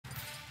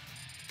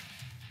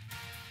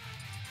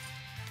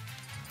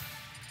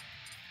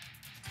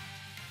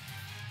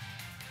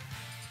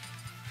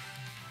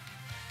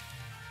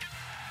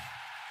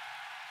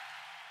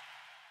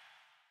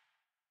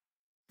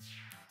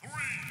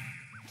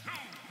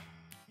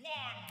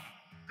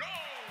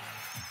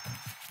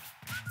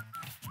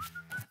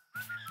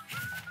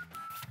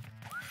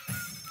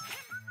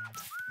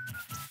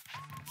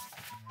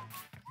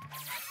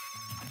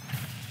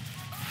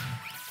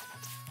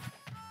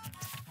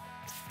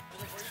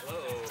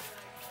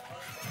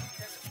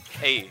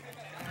Hey.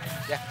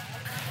 Yeah.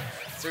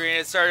 So we're gonna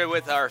get started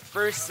with our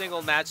first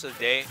single match of the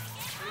day.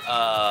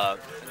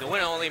 The one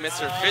and only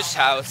Mr. Fish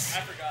House,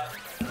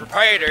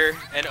 proprietor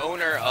and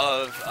owner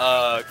of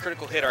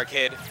Critical Hit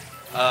Arcade,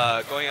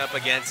 going up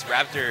against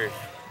Raptor.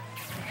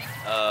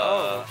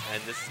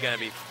 And this is gonna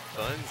be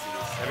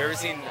funsies. Have you ever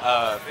seen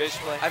Fish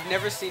play? I've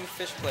never seen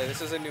Fish play.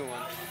 This is a new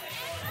one.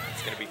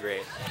 It's gonna be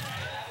great.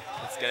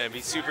 It's gonna be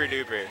super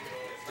duper.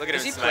 Look at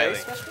Does him he play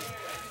smiling. Smash?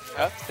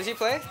 Huh? Does he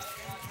play?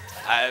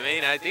 I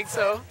mean, I think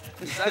so.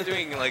 He's not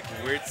doing like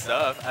weird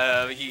stuff.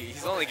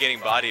 He's only getting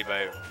bodied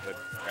by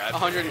Raptor.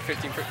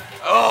 115.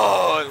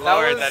 Oh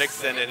Lord, was that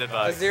extended A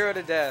box. 0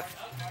 to death.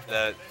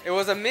 That. It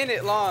was a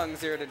minute long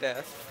 0 to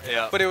death.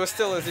 Yeah. But it was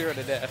still a 0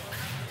 to death.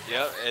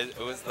 Yep. It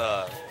was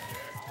the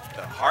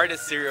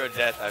hardest 0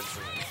 death I've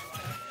seen.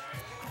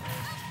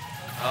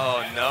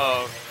 Oh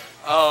no.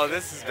 Oh,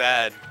 this is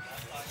bad.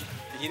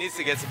 He needs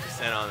to get some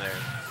percent on there.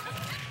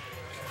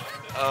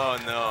 Oh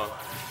no.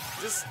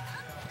 Just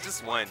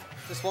one.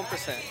 Just 1%.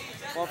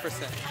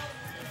 1%.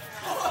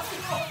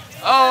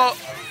 Oh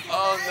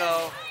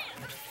no.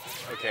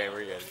 Okay,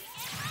 we're good.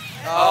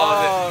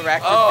 Oh,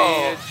 Raptor oh.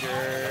 being a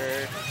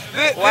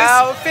jerk.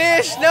 Wow,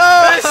 Fish,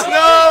 no!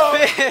 No!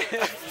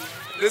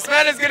 This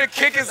man is gonna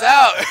kick us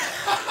out.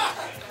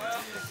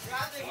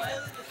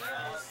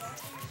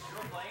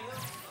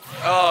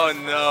 Oh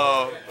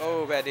no.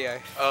 Oh, bad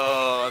DI.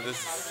 Oh, this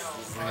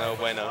is no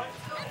bueno.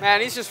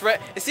 Man, he's just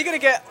is he gonna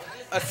get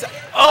a second?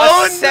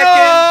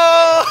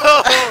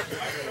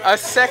 A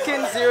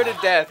second 0 to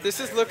death. This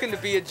is looking to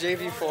be a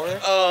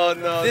JV4. Oh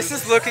no. This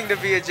is looking to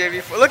be a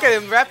JV4. Look at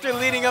him, Raptor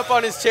leaning up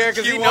on his chair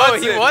because he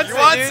wants it.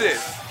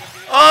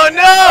 Oh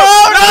no!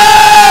 Oh, no!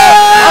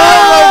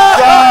 Oh my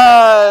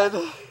god!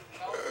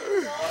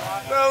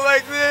 Not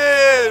like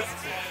this!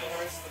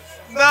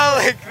 Not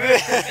like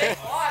this!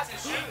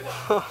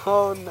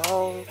 Oh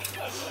no.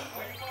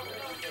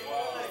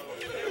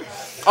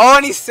 Oh,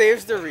 and he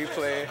saves the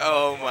replay.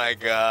 Oh my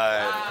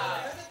god.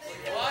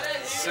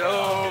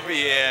 So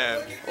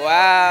BM.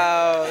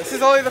 Wow. This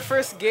is only the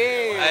first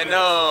game. I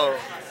know.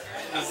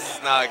 This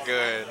is not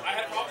good.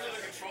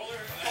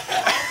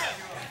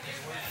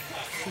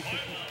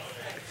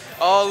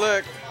 Oh,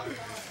 look.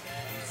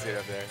 Let's see it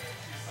up there.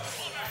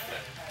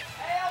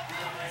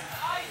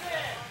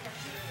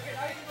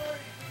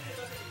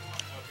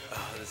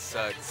 Oh, this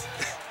sucks.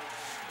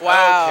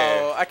 Wow.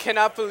 Okay. I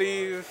cannot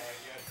believe.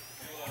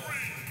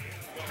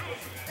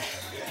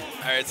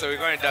 Alright, so we're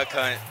going to Duck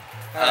Hunt.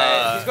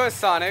 Alright, he's going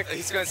Sonic.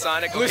 He's going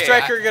Sonic. Blue Okay,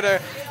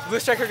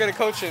 Striker gonna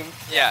coach him.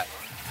 Yeah.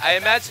 I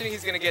imagine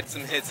he's going to get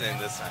some hits in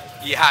this time.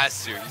 He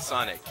has to. He's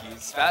Sonic.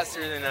 He's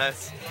faster than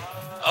us.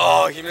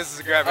 Oh, he misses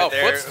a grab right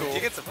there. Footstool. He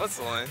gets a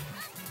footstool in.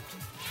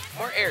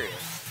 More area.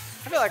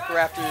 I feel like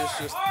Raptor is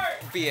just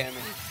BMing.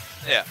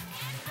 Yeah.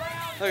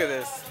 Look at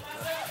this.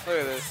 Look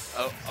at this.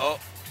 Oh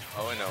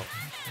no.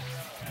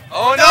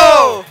 Oh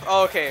no!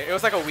 Oh, okay. It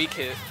was like a weak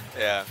hit.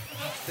 Yeah.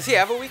 Does he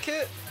have a weak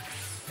hit?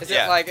 Is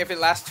it like if it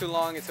lasts too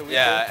long, it's a weak hit?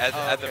 Yeah,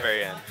 at the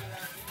very end.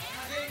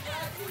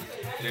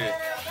 Dude,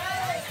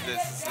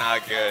 this is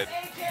not good.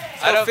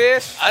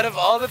 Fish. Out of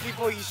all the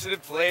people he should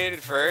have played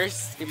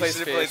first, he should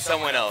have played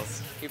someone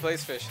else. He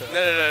plays Fish though.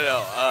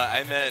 No.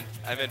 I meant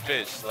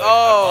Fish. Like,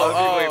 all the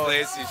people he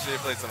plays, he should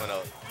have played someone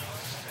else.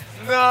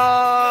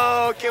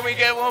 No! Can we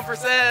get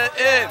 1%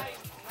 in?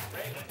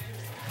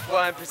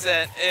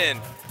 1%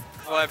 in.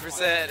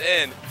 1%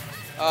 in.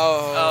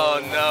 Oh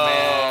no.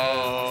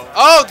 Man.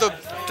 Oh,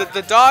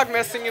 the dog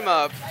messing him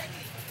up.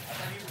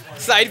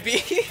 Side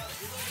B.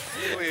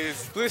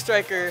 Please. Blue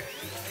Striker.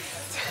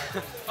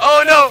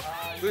 Oh no!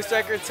 Blue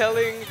Striker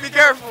telling Be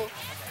careful.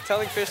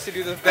 Fish to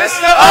do the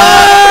best.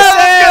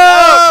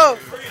 Oh!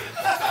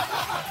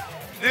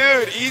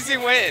 Dude, easy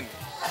win.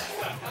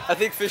 I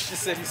think Fish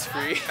just said he's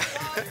free.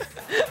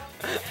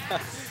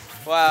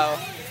 Wow.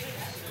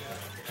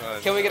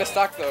 Can we get a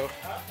stock though?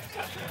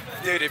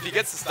 Dude, if he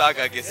gets the stock,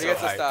 I get so He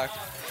gets a hyped. stock.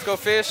 Let's go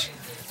Fish.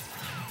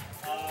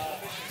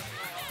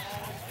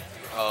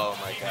 Oh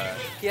my god.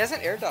 He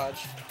hasn't air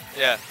dodged.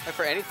 Yeah. Like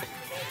for anything.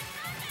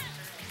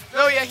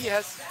 No, yeah, he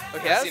has.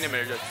 Okay, I've seen him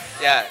in a joke.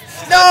 Yeah.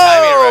 He's No! not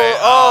timing it right.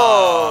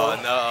 Oh!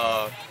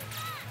 No.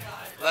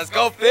 Let's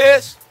go,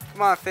 Fish.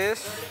 Come on,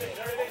 Fish.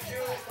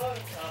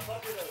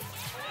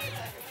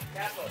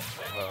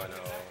 Oh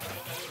no.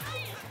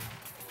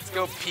 Let's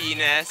go,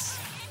 Ness.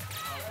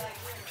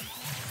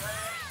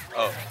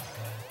 Oh.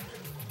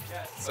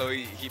 So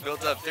he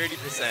built up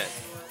 30%.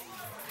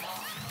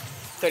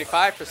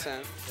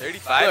 35%.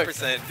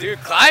 35%. Dude,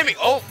 climbing.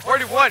 Oh,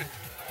 41.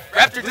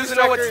 Raptor doesn't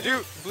know what to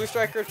do. Blue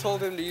Striker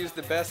told him to use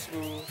the best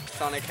move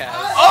Sonic has.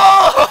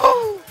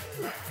 Oh!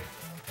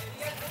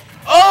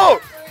 Oh!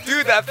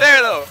 Dude, that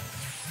fair though.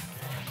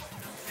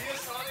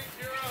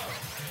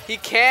 He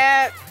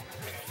can't.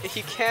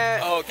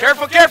 Oh,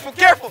 careful.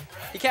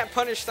 He can't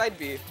punish side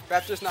B.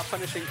 Raptor's not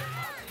punishing.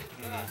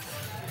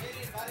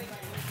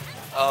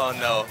 Oh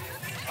no.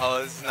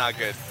 Oh, this is not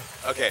good.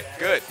 Okay,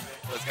 good.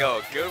 Let's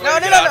go. Good. No.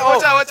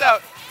 Watch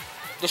out.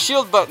 The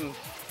shield button.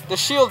 The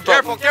shield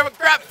button. Careful,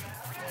 grab.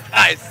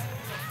 Nice.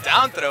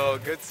 Down throw.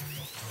 Good.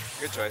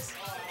 Good choice.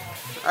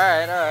 All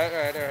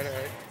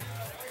right.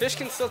 Fish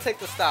can still take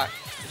the stock.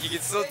 He can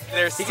still.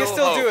 There's He still can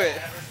still hope. do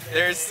it.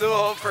 There's still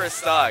hope for a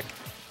stock.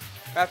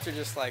 Raptor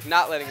just like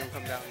not letting him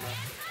come down though.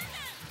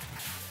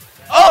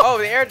 Oh! Oh,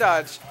 the air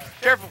dodge.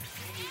 Careful.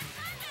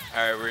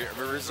 All right,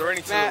 we're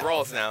resorting to the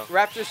rolls now.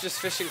 Raptor's just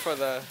fishing for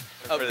the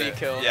up B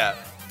kill. Yeah.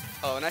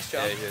 Oh, nice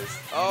jump. Yeah, he is.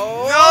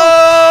 Oh. No!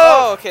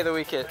 Oh, okay, the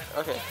weak hit.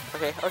 Okay.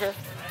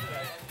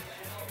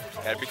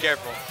 Gotta be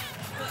careful.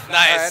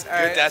 Nice. All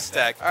right. Good dash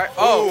attack. All right.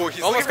 Oh, Oh,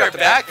 he's almost looking for got a the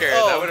back back. air.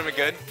 Oh. That would have been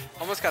good.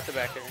 Almost got the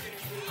back air.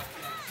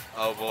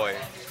 Oh boy.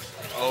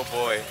 Oh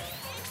boy.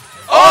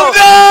 Oh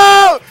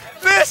no!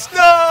 Fish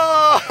no!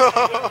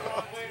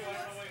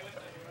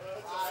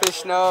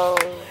 Fish no.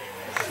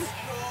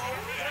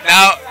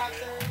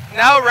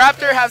 Now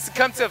Raptor has to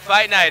come to a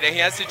fight night and he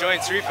has to join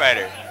Street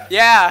Fighter.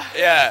 Yeah.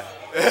 Yeah.